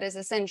that is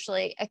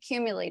essentially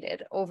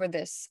accumulated over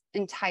this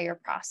entire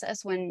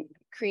process when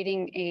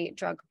creating a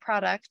drug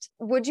product.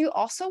 Would you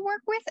also work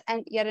with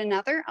yet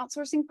another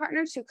outsourcing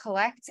partner to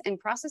collect and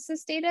process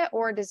this data?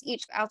 Or does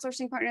each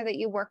outsourcing partner that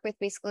you work with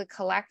basically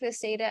collect this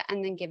data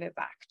and then give it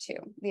back to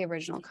the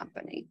original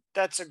company?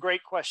 That's a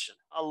great question.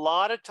 A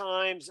lot of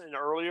times in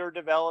earlier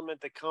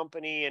development, the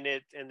company and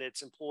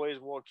its employees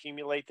will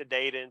accumulate the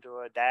data into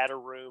a data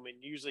room and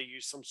usually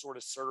use some sort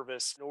of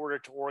service in order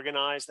to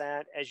organize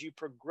that. As you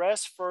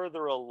progress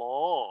further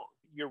along,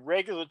 your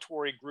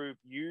regulatory group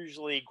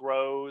usually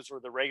grows, or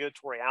the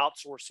regulatory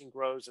outsourcing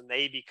grows, and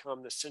they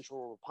become the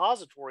central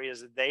repository,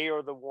 is that they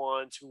are the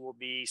ones who will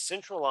be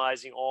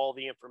centralizing all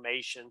the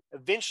information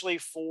eventually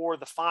for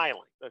the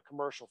filing, the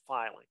commercial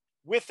filing.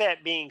 With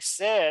that being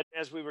said,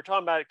 as we were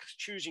talking about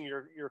choosing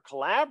your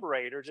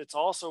collaborators, it's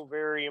also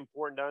very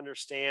important to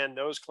understand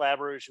those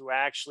collaborators who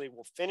actually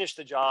will finish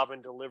the job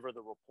and deliver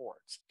the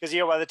reports. Because,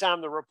 by the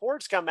time the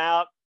reports come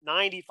out,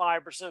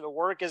 95% of the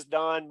work is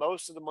done,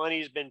 most of the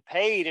money has been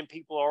paid, and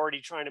people are already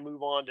trying to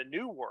move on to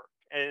new work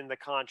in the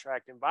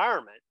contract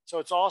environment. So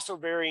it's also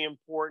very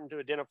important to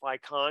identify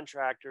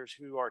contractors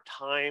who are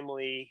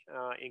timely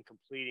in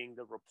completing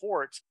the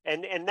reports.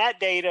 And that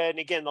data, and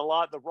again,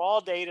 the raw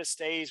data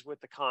stays with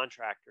the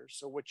contractors.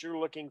 So what you're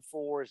looking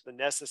for is the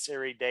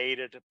necessary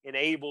data to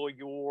enable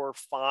your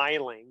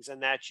filings.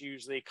 And that's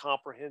usually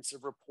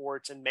comprehensive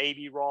reports and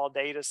maybe raw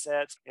data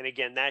sets. And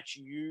again, that's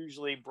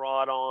usually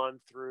brought on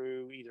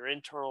through either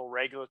internal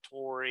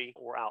regulatory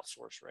or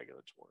outsourced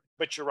regulatory.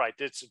 But you're right,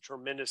 it's a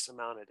tremendous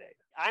amount of data.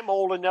 I'm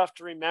old enough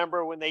to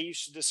remember when they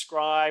used to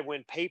describe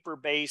when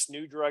paper-based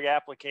new drug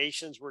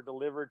applications were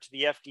delivered to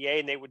the FDA,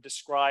 and they would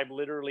describe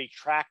literally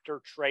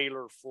tractor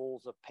trailer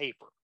fulls of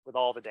paper with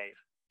all the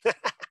data.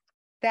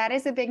 That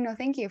is a big no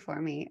thank you for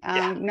me.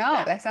 Yeah.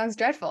 No, that sounds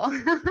dreadful.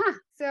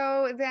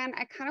 So then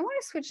I kind of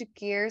want to switch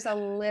gears a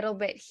little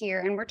bit here.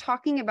 And we're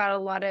talking about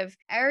a lot of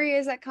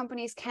areas that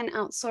companies can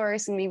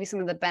outsource and maybe some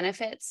of the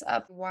benefits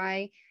of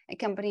why a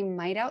company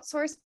might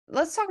outsource.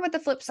 Let's talk about the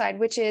flip side,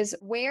 which is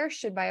where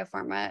should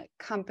biopharma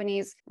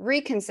companies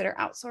reconsider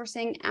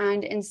outsourcing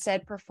and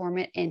instead perform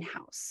it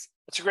in-house?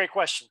 That's a great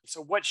question.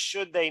 So what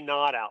should they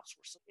not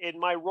outsource? In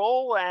my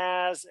role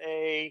as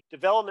a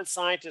development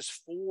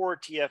scientist for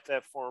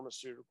TFF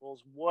Pharmaceuticals,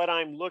 what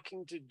I'm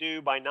looking to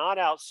do by not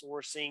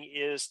outsourcing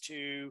is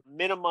to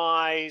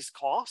minimize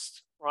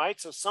cost.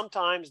 Right. So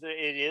sometimes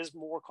it is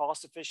more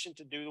cost efficient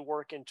to do the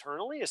work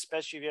internally,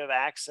 especially if you have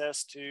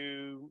access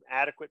to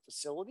adequate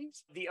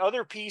facilities. The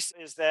other piece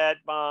is that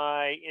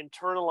by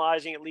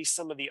internalizing at least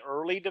some of the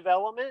early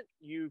development,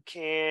 you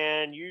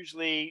can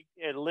usually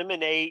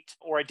eliminate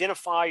or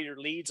identify your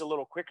leads a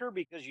little quicker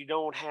because you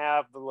don't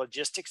have the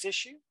logistics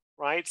issue.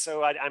 Right.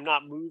 So I'm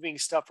not moving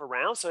stuff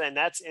around. So, and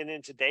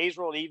in today's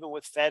world, even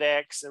with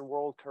FedEx and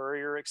World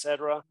Courier, et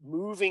cetera,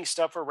 moving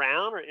stuff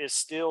around is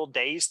still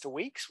days to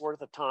weeks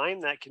worth of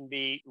time that can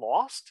be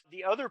lost.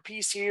 The other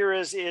piece here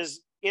is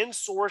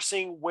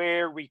insourcing,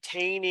 where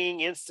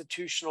retaining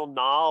institutional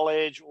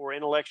knowledge or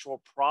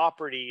intellectual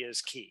property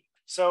is key.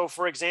 So,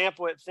 for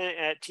example,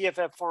 at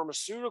TFF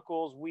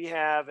Pharmaceuticals, we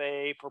have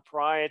a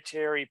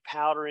proprietary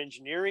powder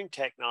engineering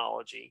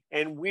technology,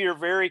 and we are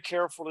very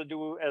careful to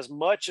do as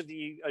much of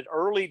the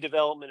early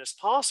development as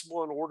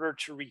possible in order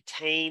to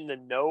retain the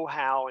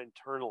know-how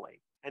internally.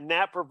 And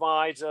that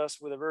provides us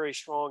with a very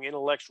strong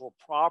intellectual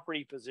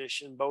property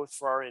position, both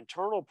for our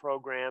internal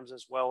programs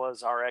as well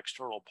as our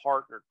external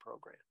partnered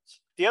programs.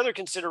 The other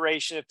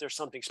consideration, if there's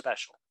something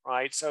special,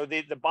 right? So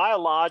the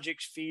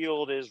biologics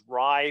field is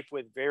ripe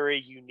with very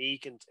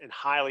unique and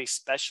highly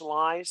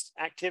specialized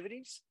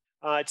activities.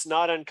 It's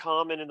not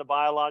uncommon in the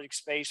biologic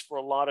space for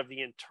a lot of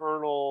the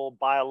internal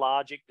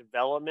biologic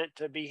development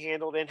to be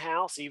handled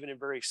in-house, even in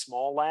very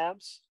small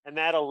labs. And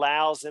that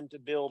allows them to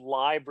build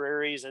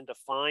libraries and to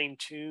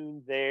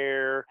fine-tune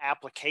their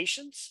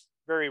applications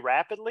very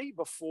rapidly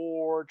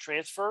before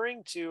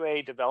transferring to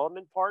a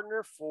development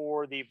partner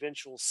for the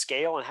eventual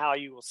scale and how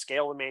you will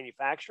scale the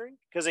manufacturing.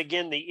 Because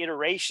again, the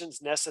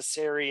iterations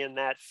necessary in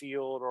that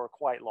field are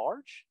quite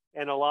large.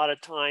 And a lot of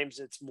times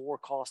it's more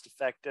cost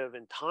effective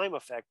and time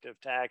effective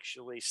to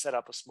actually set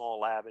up a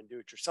small lab and do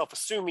it yourself,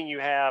 assuming you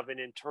have an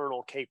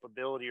internal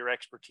capability or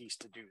expertise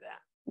to do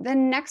that. The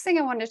next thing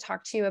I wanted to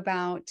talk to you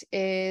about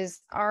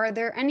is, are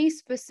there any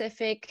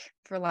specific,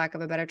 for lack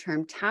of a better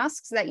term,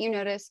 tasks that you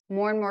notice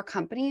more and more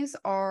companies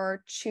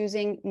are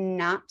choosing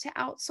not to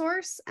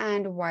outsource?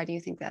 And why do you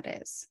think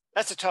that is?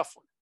 That's a tough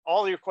one.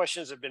 All your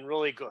questions have been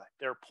really good.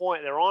 They're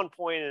on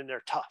point and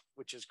they're tough,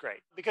 which is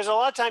great. Because a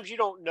lot of times you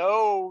don't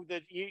know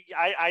that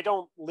I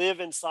don't live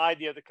inside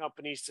the other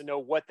companies to know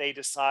what they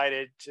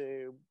decided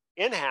to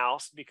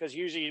in-house, because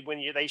usually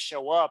when they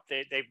show up,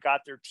 they've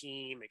got their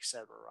team, et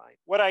cetera, right?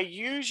 What I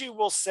usually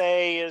will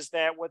say is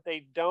that what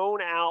they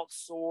don't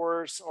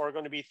outsource are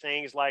going to be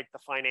things like the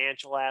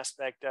financial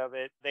aspect of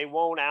it. They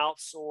won't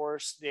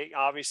outsource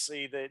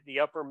obviously the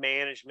upper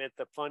management,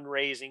 the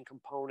fundraising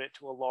component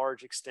to a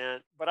large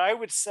extent. But I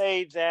would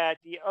say that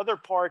the other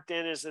part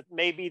then is that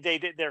maybe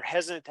they're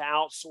hesitant to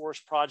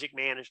outsource project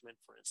management,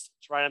 for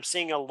instance, right? I'm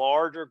seeing a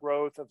larger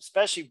growth of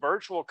especially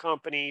virtual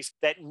companies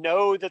that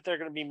know that they're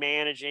going to be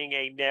managing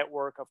a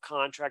network of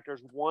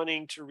contractors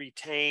wanting to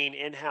retain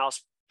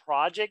in-house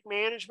project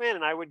management.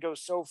 And I would go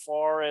so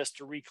far as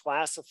to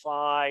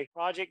reclassify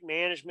project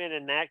management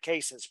in that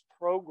case as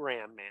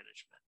program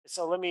management.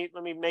 So let me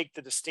make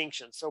the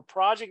distinction. So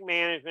project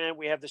management,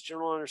 we have this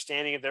general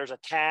understanding of there's a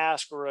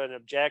task or an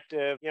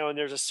objective, and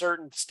there's a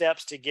certain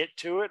steps to get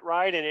to it,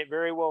 right? And it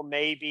very well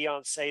may be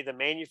on, say, the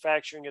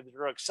manufacturing of the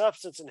drug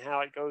substance and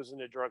how it goes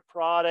into drug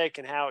product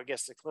and how it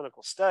gets to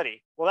clinical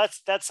study. Well,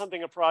 that's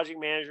something a project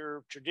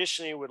manager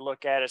traditionally would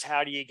look at, is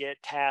how do you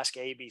get task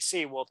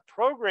ABC? Well, the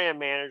program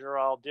manager,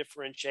 I'll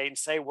differentiate and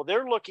say, well,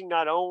 they're looking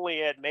not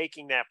only at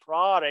making that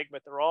product,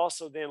 but they're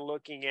also then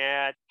looking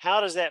at how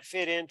does that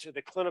fit into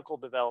the clinical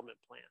development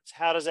plans?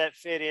 How does that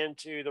fit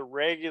into the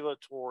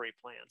regulatory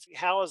plans?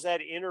 How is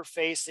that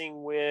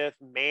interfacing with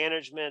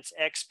management's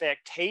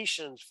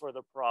expectations for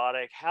the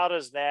product? How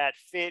does that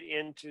fit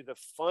into the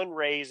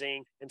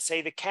fundraising and,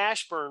 say, the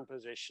cash burn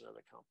position of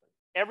the company?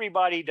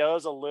 Everybody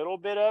does a little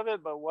bit of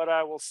it, but what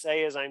I will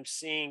say is I'm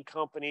seeing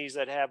companies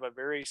that have a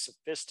very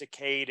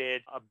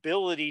sophisticated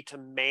ability to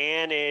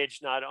manage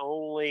not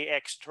only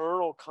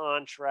external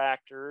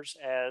contractors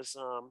as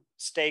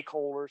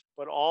stakeholders,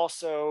 but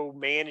also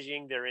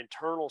managing their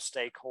internal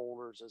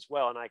stakeholders as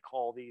well. And I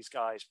call these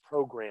guys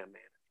program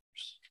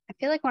managers. I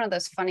feel like one of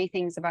those funny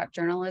things about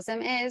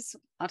journalism is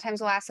a lot of times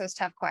we'll ask those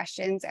tough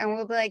questions and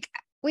we'll be like,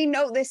 we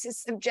know this is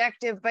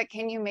subjective, but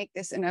can you make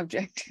this an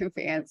objective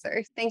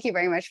answer? Thank you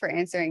very much for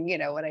answering,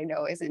 what I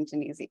know isn't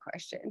an easy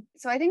question.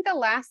 So I think the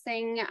last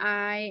thing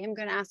I am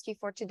going to ask you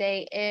for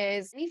today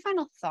is any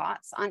final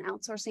thoughts on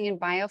outsourcing in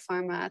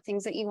biopharma,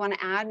 things that you want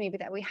to add, maybe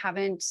that we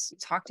haven't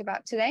talked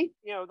about today?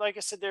 Like I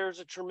said, there's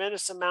a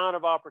tremendous amount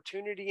of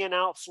opportunity in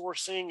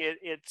outsourcing.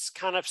 It's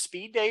kind of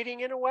speed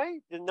dating in a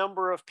way. The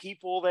number of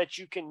people that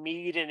you can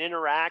meet and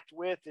interact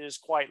with is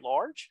quite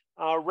large.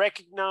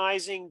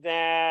 Recognizing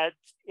that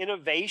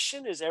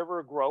innovation is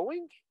ever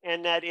growing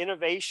and that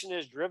innovation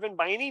is driven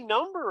by any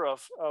number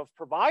of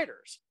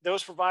providers.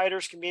 Those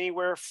providers can be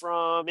anywhere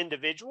from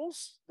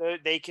individuals,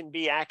 they can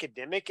be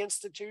academic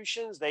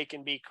institutions, they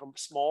can be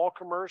small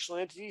commercial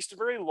entities to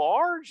very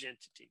large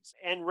entities.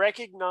 And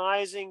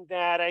recognizing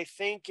that I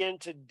think in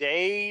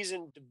today's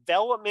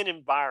development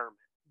environment,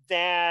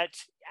 that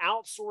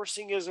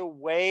outsourcing is a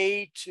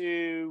way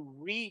to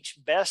reach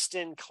best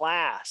in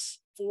class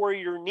for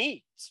your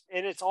needs.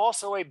 And it's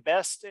also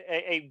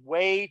a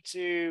way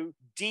to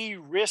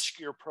de-risk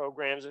your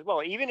programs as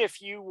well. Even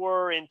if you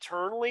were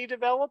internally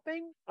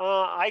developing,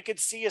 I could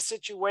see a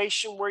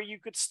situation where you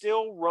could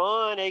still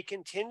run a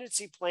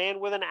contingency plan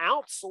with an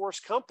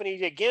outsourced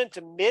company, again,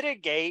 to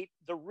mitigate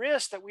the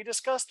risk that we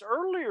discussed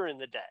earlier in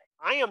the day.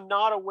 I am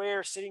not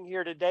aware sitting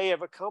here today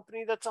of a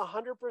company that's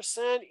 100%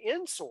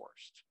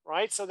 insourced,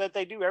 right? So that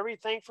they do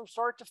everything from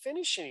start to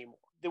finish anymore.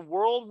 The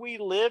world we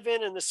live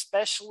in and the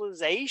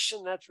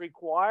specialization that's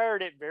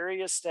required at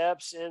various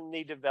steps in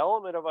the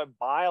development of a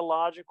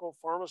biological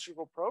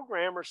pharmaceutical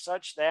program are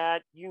such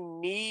that you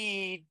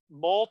need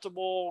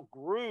multiple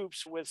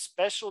groups with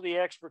specialty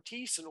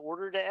expertise in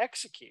order to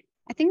execute.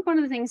 I think one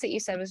of the things that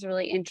you said was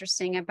really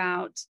interesting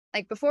about,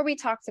 like before we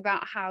talked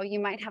about how you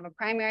might have a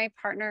primary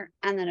partner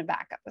and then a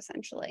backup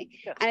essentially.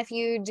 Yes. And if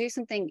you do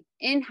something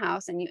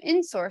in-house and you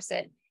insource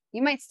it,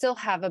 you might still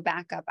have a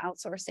backup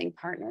outsourcing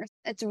partner.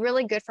 It's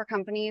really good for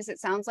companies, it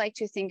sounds like,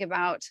 to think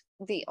about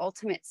the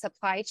ultimate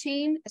supply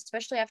chain,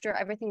 especially after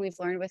everything we've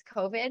learned with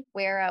COVID,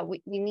 where we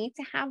need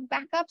to have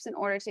backups in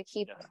order to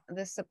keep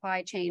the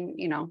supply chain,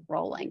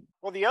 rolling.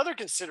 Well, the other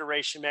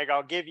consideration, Meg,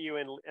 I'll give you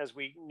as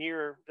we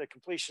near the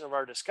completion of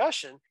our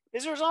discussion,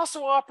 is there's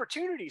also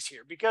opportunities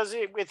here because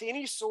with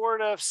any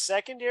sort of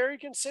secondary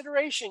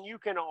consideration, you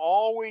can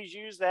always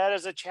use that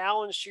as a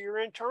challenge to your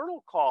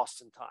internal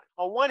costs and time.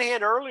 On one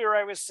hand, earlier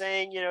I was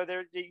saying, you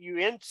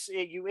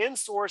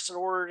insource in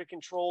order to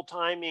control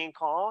timing and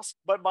costs,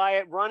 but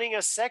by running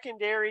a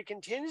secondary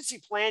contingency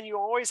plan, you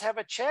always have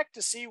a check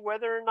to see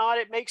whether or not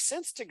it makes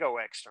sense to go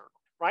external,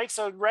 right?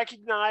 So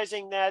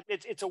recognizing that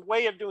it's a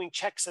way of doing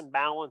checks and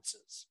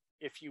balances,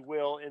 if you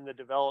will, in the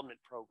development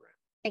program.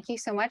 Thank you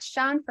so much,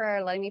 John,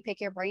 for letting me pick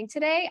your brain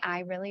today. I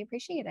really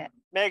appreciate it.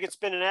 Meg, it's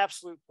been an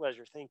absolute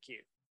pleasure. Thank you.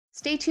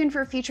 Stay tuned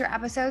for future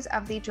episodes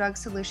of the Drug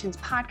Solutions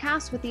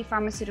podcast with the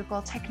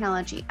Pharmaceutical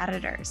Technology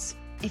Editors.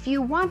 If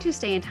you want to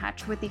stay in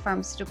touch with the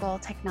pharmaceutical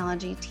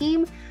technology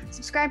team,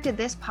 subscribe to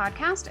this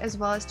podcast as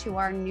well as to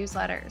our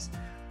newsletters.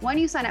 When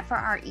you sign up for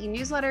our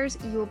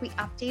e-newsletters, you will be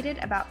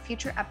updated about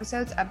future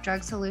episodes of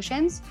Drug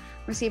Solutions,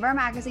 receive our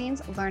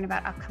magazines, learn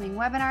about upcoming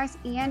webinars,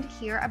 and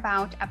hear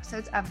about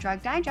episodes of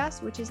Drug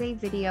Digest, which is a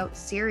video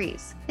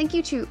series. Thank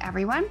you to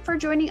everyone for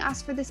joining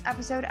us for this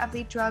episode of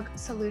the Drug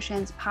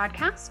Solutions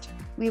podcast.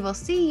 We will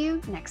see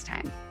you next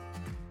time.